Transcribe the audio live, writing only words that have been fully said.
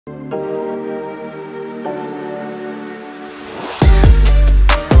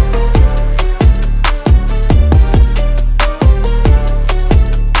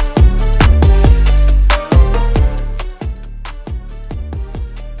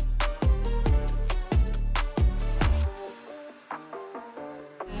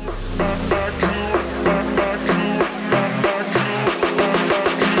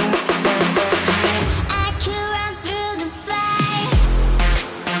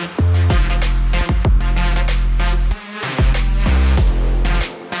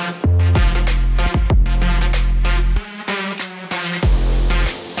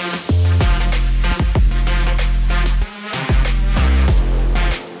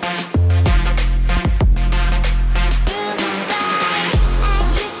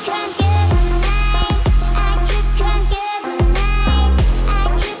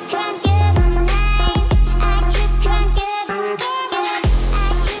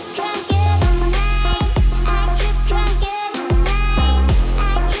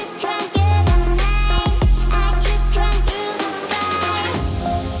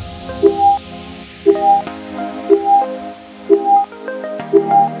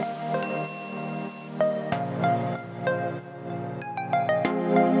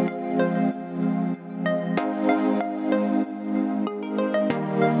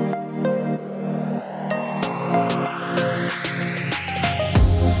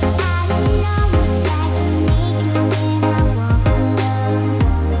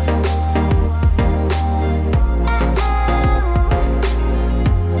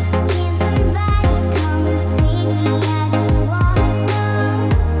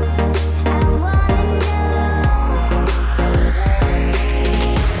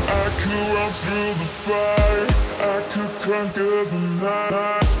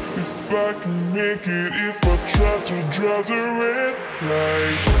make it if I tried to drive the red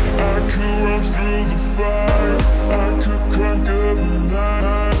light. I could run through the fire, I could conquer the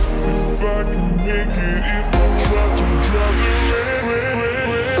night. If I can make it if I tried to drive the red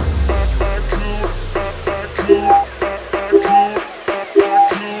I could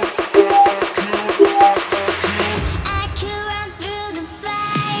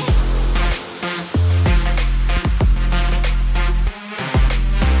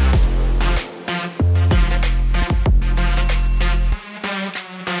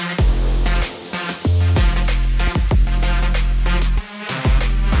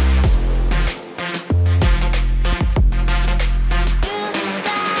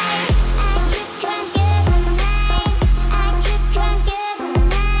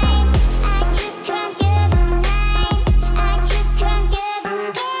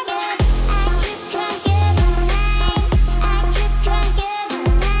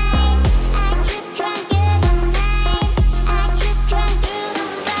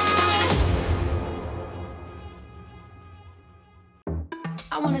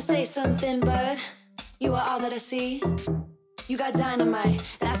something, but you are all that I see. You got dynamite,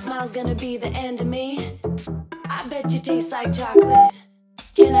 that smile's gonna be the end of me. I bet you taste like chocolate.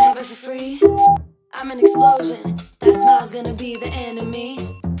 Can I have it for free? I'm an explosion, that smile's gonna be the end of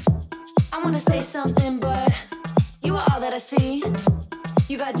me. I wanna say something, but you are all that I see.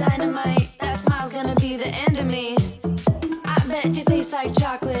 You got dynamite, that smile's gonna be the end of me. I bet you taste like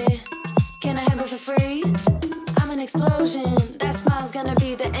chocolate. Can I have it for free? I'm an explosion, that smile's gonna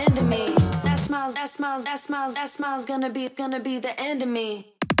be the end of me. That smile's gonna be the end of me.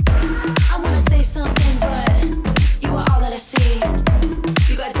 I wanna say something, but you are all that I see.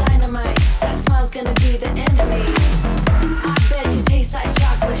 You got dynamite, that smile's gonna be the end of me. I bet you taste like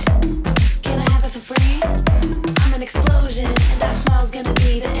chocolate. Can I have it for free? I'm an explosion, and that smile's gonna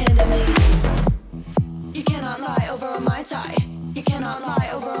be the end of me. You cannot lie over a Mai Tai. You cannot lie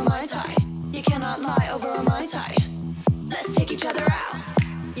over a Mai Tai. You cannot lie over a Mai Tai. Let's take each other out.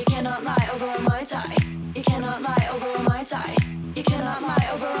 You cannot lie over a Mai Tai. You cannot lie over a Mai Tai. You cannot lie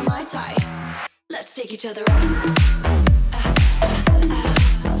over a Mai Tai. Let's take each other out.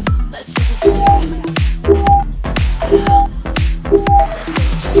 Let's take each other out. Let's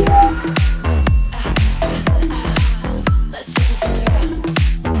take each other out. Let's take each other out.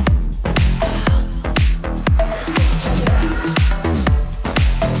 Let's take each other out.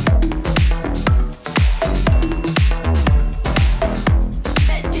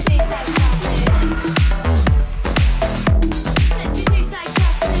 Bet you taste like chocolate. Bet you taste like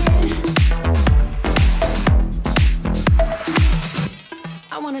chocolate.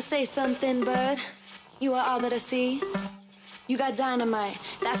 I wanna say something, but you are all that I see. You got dynamite,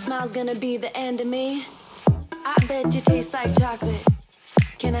 that smile's gonna be the end of me. I bet you taste like chocolate.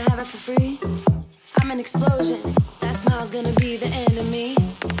 Can I have it for free? I'm an explosion, that smile's gonna be the end of me.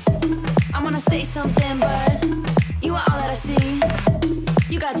 I wanna say something, but you are all that I see.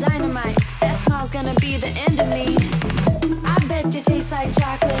 You got dynamite, that smile's gonna be the end of me. I bet you taste like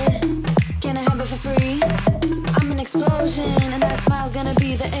chocolate. Can I have it for free? I'm an explosion, and that smile's gonna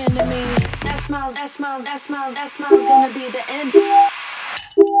be the end of me. That smile's gonna be the end.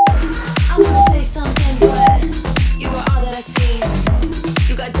 I wanna say something, but you are all that I see.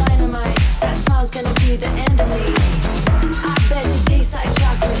 You got dynamite, that smile's gonna be the end of me. I bet you taste like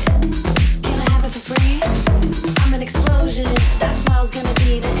chocolate. Can I have it for free? I'm an explosion, that smile's gonna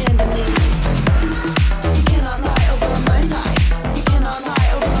be the end of me. You cannot lie over a Mai Tai. You cannot lie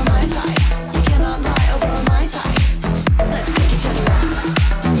over a Mai Tai. You cannot lie over a Mai Tai. Let's take each other out.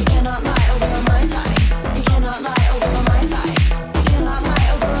 You cannot lie over a Mai Tai. You cannot lie over a Mai Tai. You cannot lie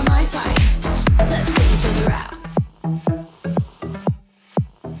over a Mai Tai. Let's take each other out.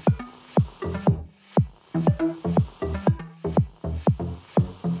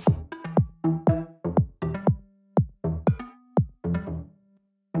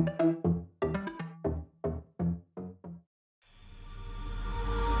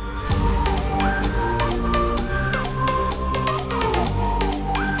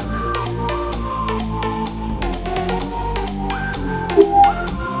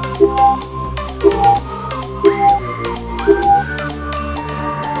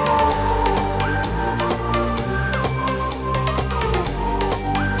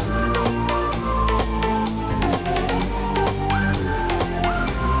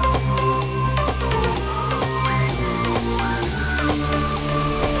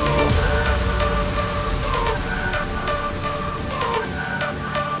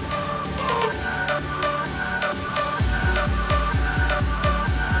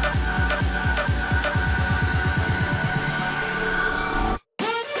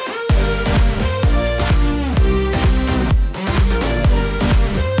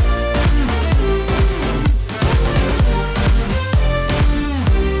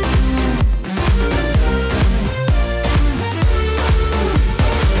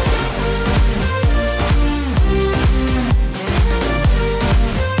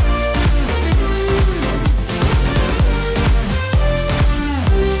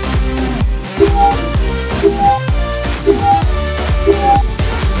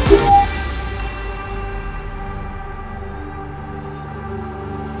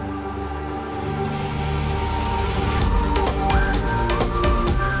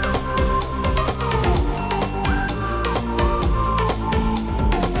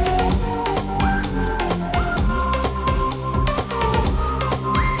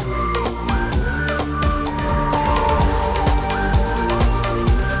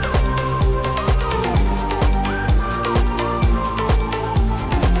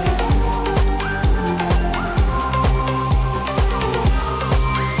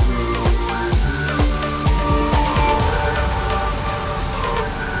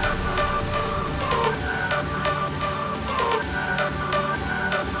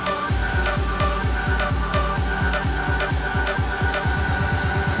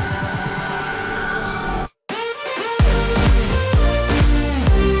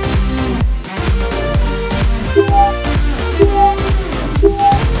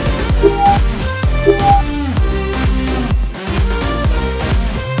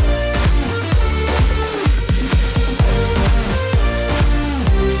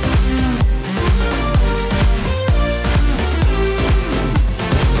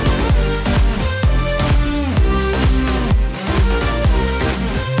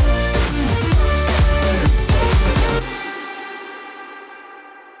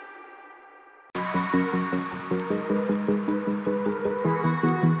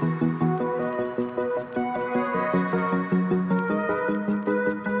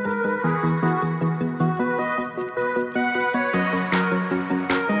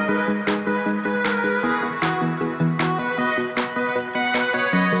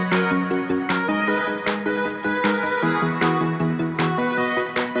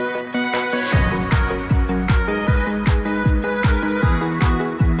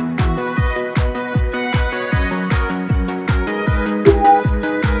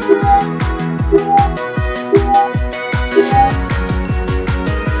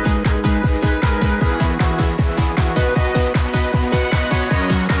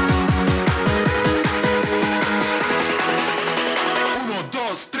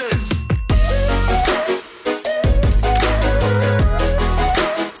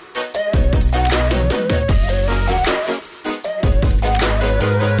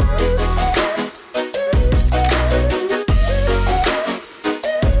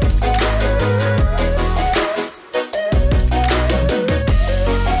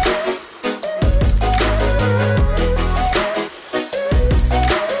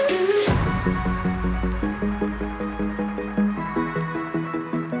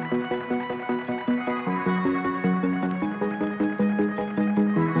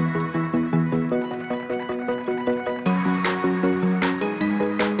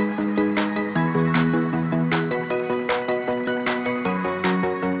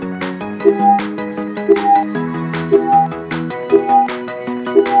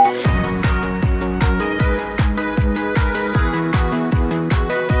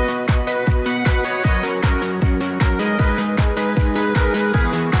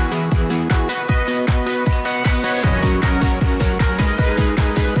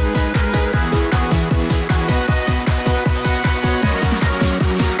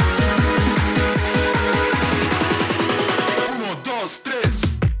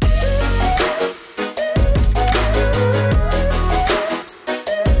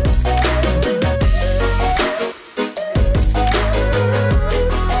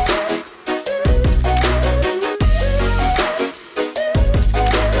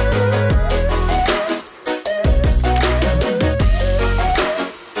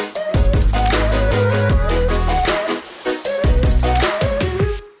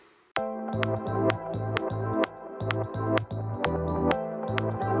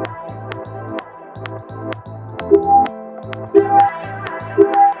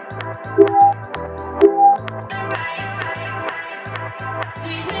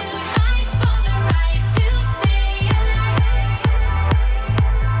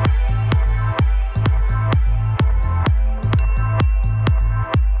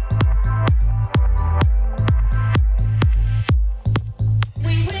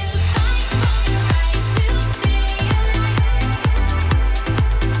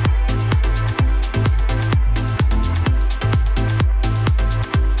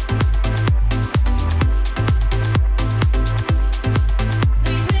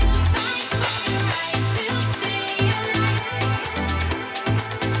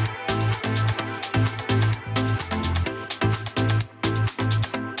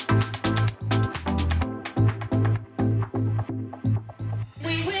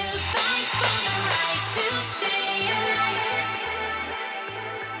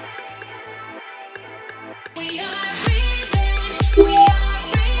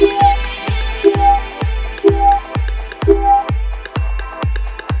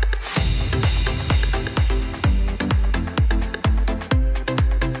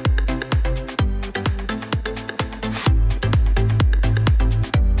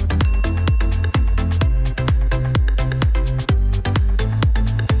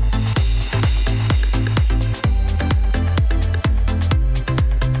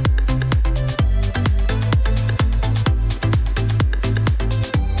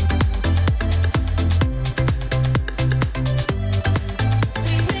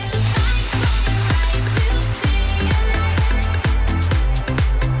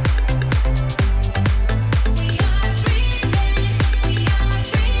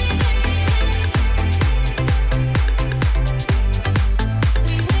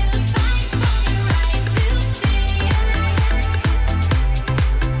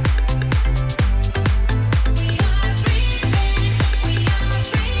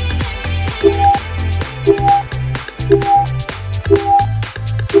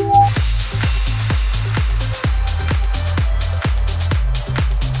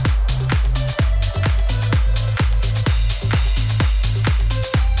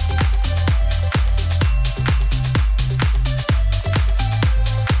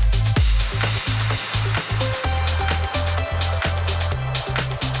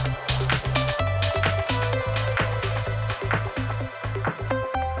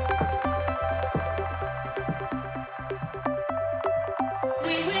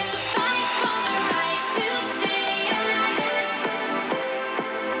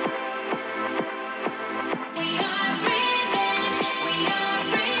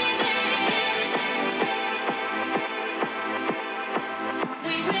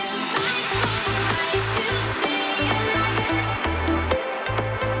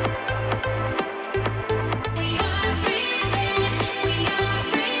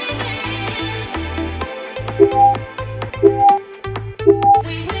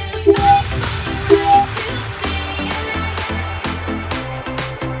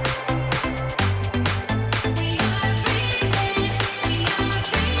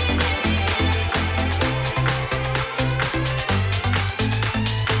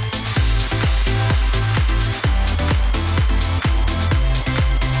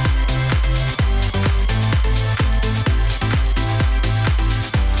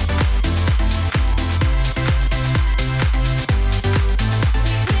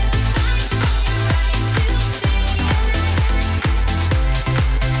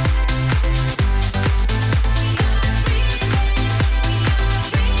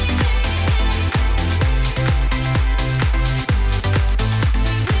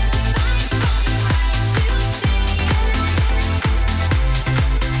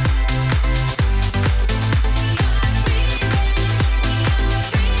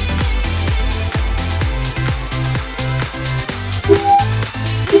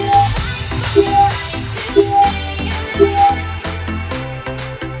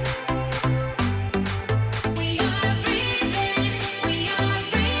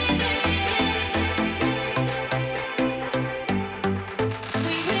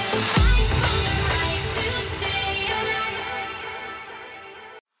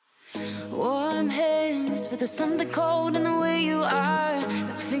 But there's something cold in the way you are.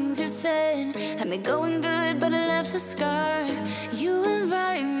 The things you said had me going good, but it left a scar. You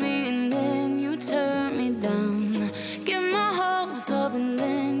invite me and then you turn me down. Get my hopes up and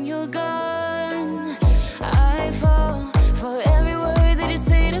then you're gone. I fall for every word that you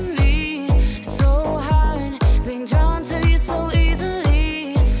say to me. So hard being drawn to you so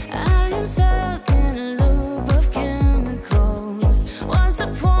easily. I am stuck in a loop of chemicals. What's the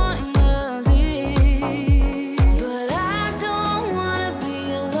point?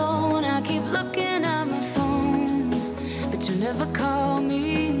 Never call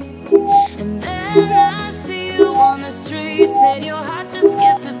me, and then I see you on the street. Said your heart just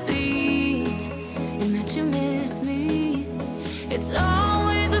skipped a beat, and that you miss me. It's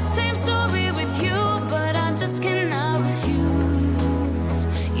always the same story with you, but I just cannot refuse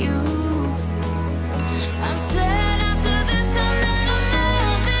you. I'm sad after this time that I'm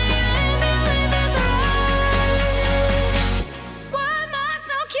out there, you leave me with this rush. Why am I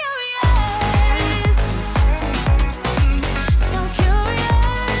so curious? So curious.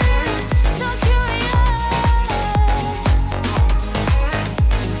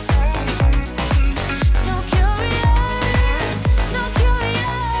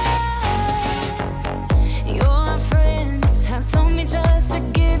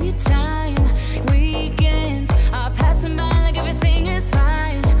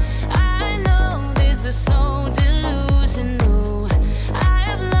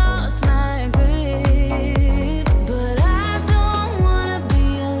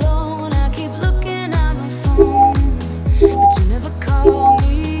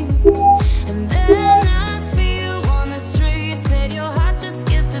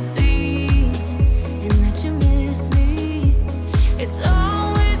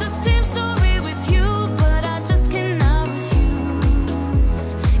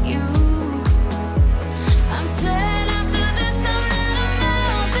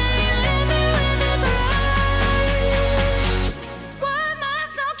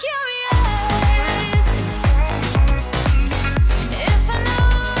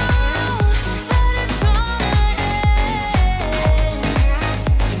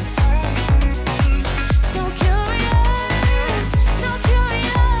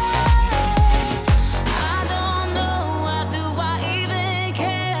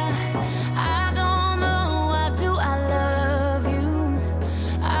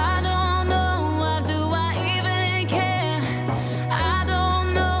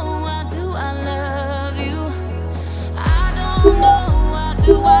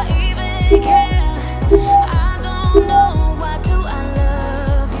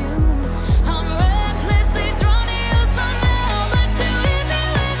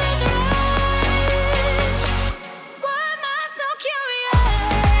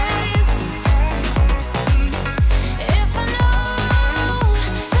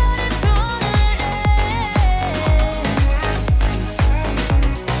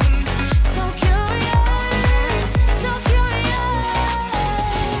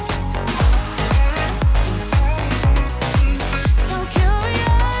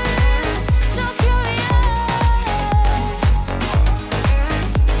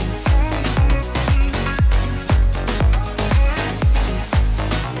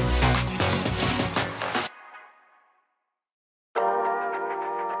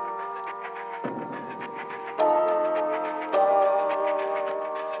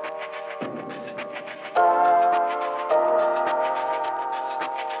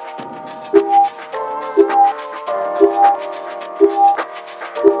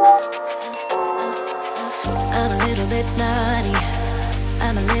 bit naughty.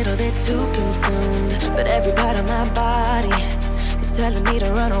 I'm a little bit too consumed, but every part of my body is telling me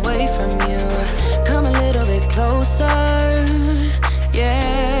to run away from you. Come a little bit closer,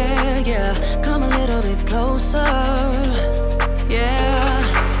 yeah, yeah. Come a little bit closer, yeah.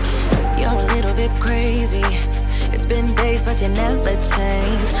 You're a little bit crazy. It's been days, but you never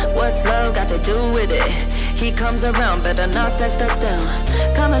change. What's love got to do with it? He comes around, better knock that stuff down.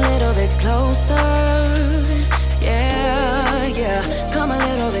 Come a little bit closer, yeah, yeah. Come a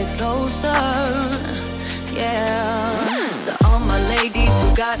little bit closer, yeah. To all my ladies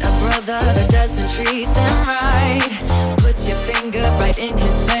who got a brother that doesn't treat them right, put your finger right in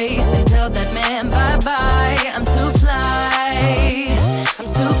his face and tell that man bye-bye. I'm too fly, I'm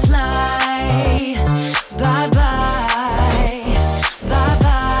too fly. Bye-bye,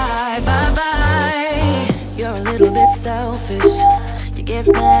 bye-bye, bye-bye. You're a little bit selfish. You get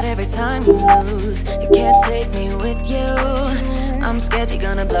mad every time you lose. You can't take me with you. I'm scared you're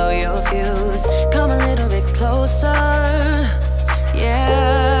gonna blow your fuse. Come a little bit closer,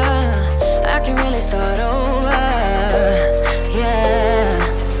 yeah. I can really start over,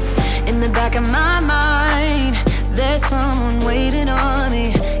 yeah. In the back of my mind, there's someone waiting on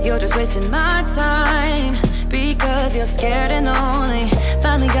me. You're just wasting my time because you're scared and lonely.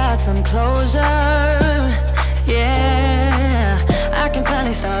 Finally got some closure, yeah. I can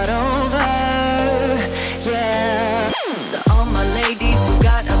finally start over, yeah. To all my ladies who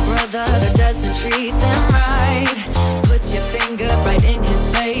got a brother that doesn't treat them right, put your finger right in his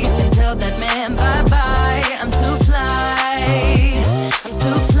face and tell that man bye-bye. I'm too fly, I'm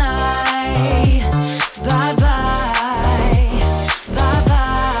too fly. Bye-bye,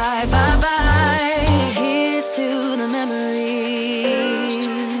 bye-bye, bye-bye. Here's to the memories.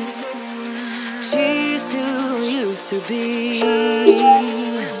 Cheers to who used to be.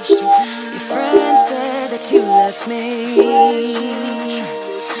 Your friend said that you left me.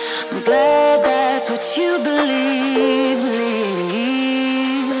 I'm glad that's what you believe.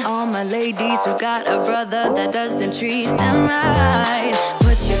 So all my ladies who got a brother that doesn't treat them right,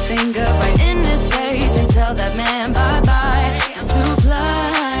 put your finger right in his face and tell that man bye-bye. I'm too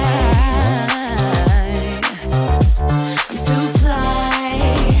fly, I'm too fly.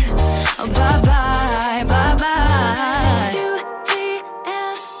 Oh, bye-bye, bye-bye. U-G-L-I,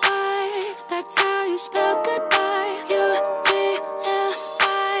 that's how you spell goodbye. U-G-L-I,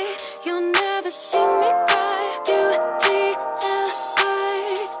 you'll never see me cry. U-G-L-I,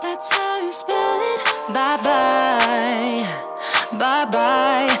 that's how you spell it. Bye-bye,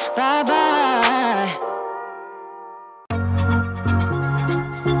 bye-bye, bye-bye.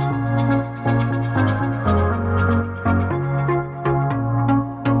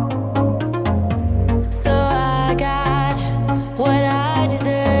 So I got what I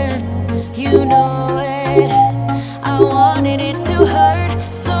deserved, you know it. I wanted it to hurt,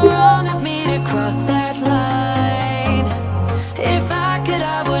 so wrong of me to cross that line. If I could,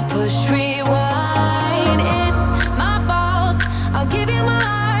 I would push rewind. It's my fault, I'll give you my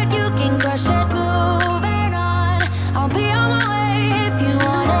heart, you can crush it, moving on. I'll be on my way if you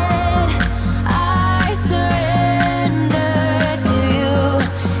want it. I surrender to you.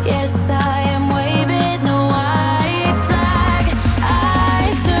 Yes, I am waving the white flag. I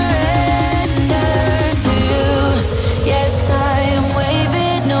surrender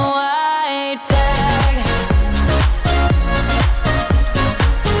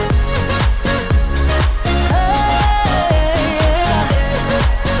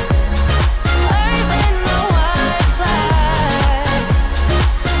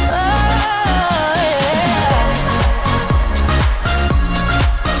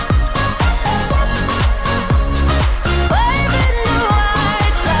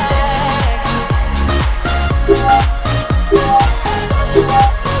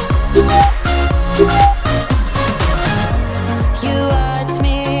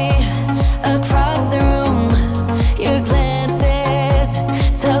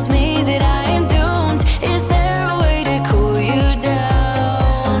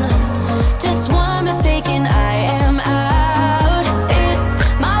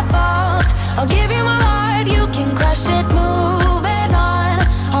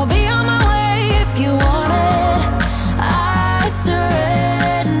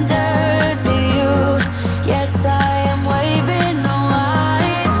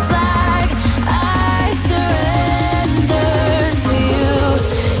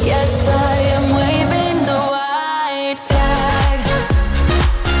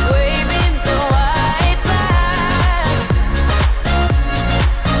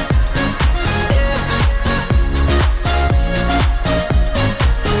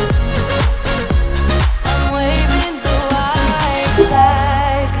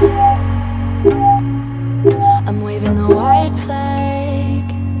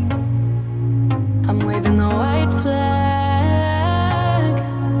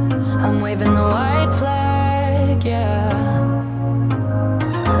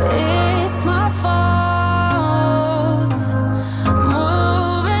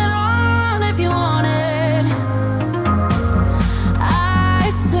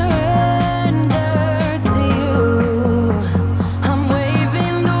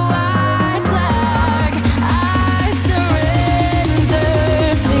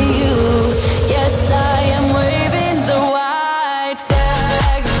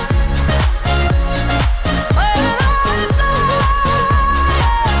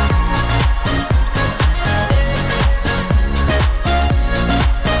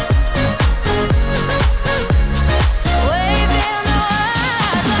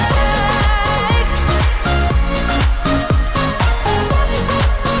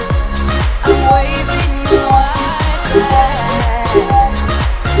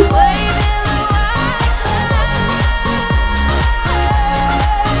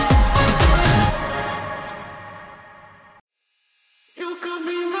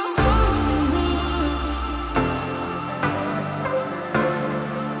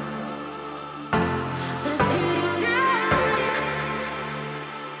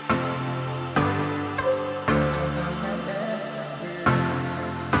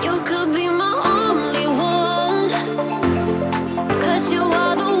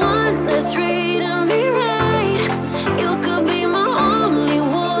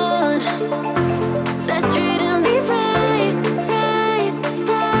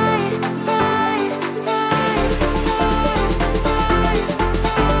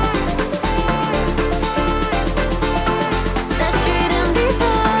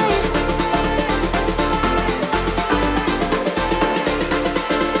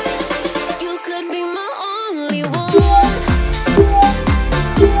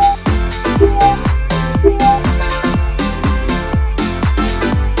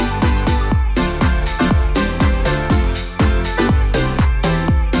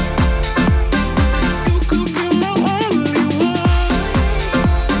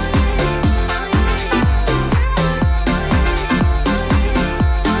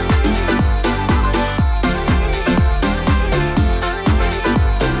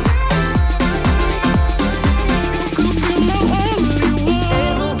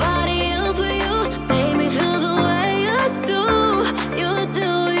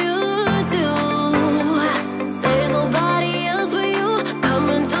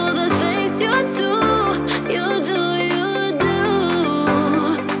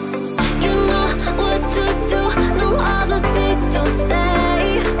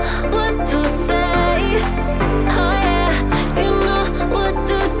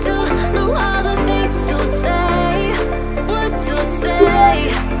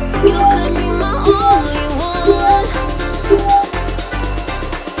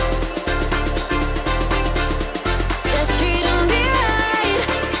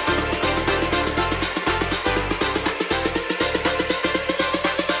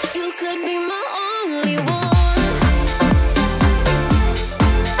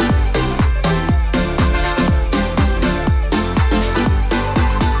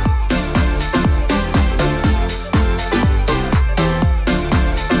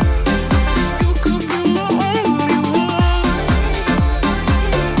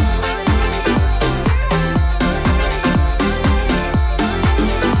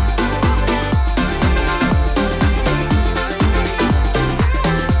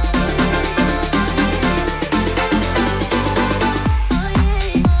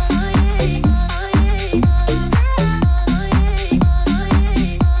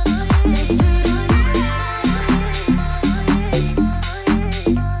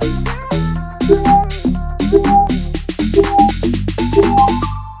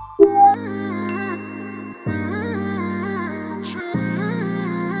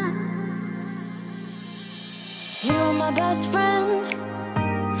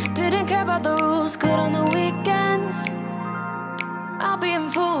being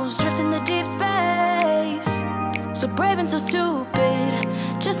fools, drifting to deep space. So brave and so stupid,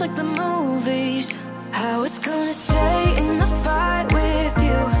 just like the movies. How it's gonna stay in the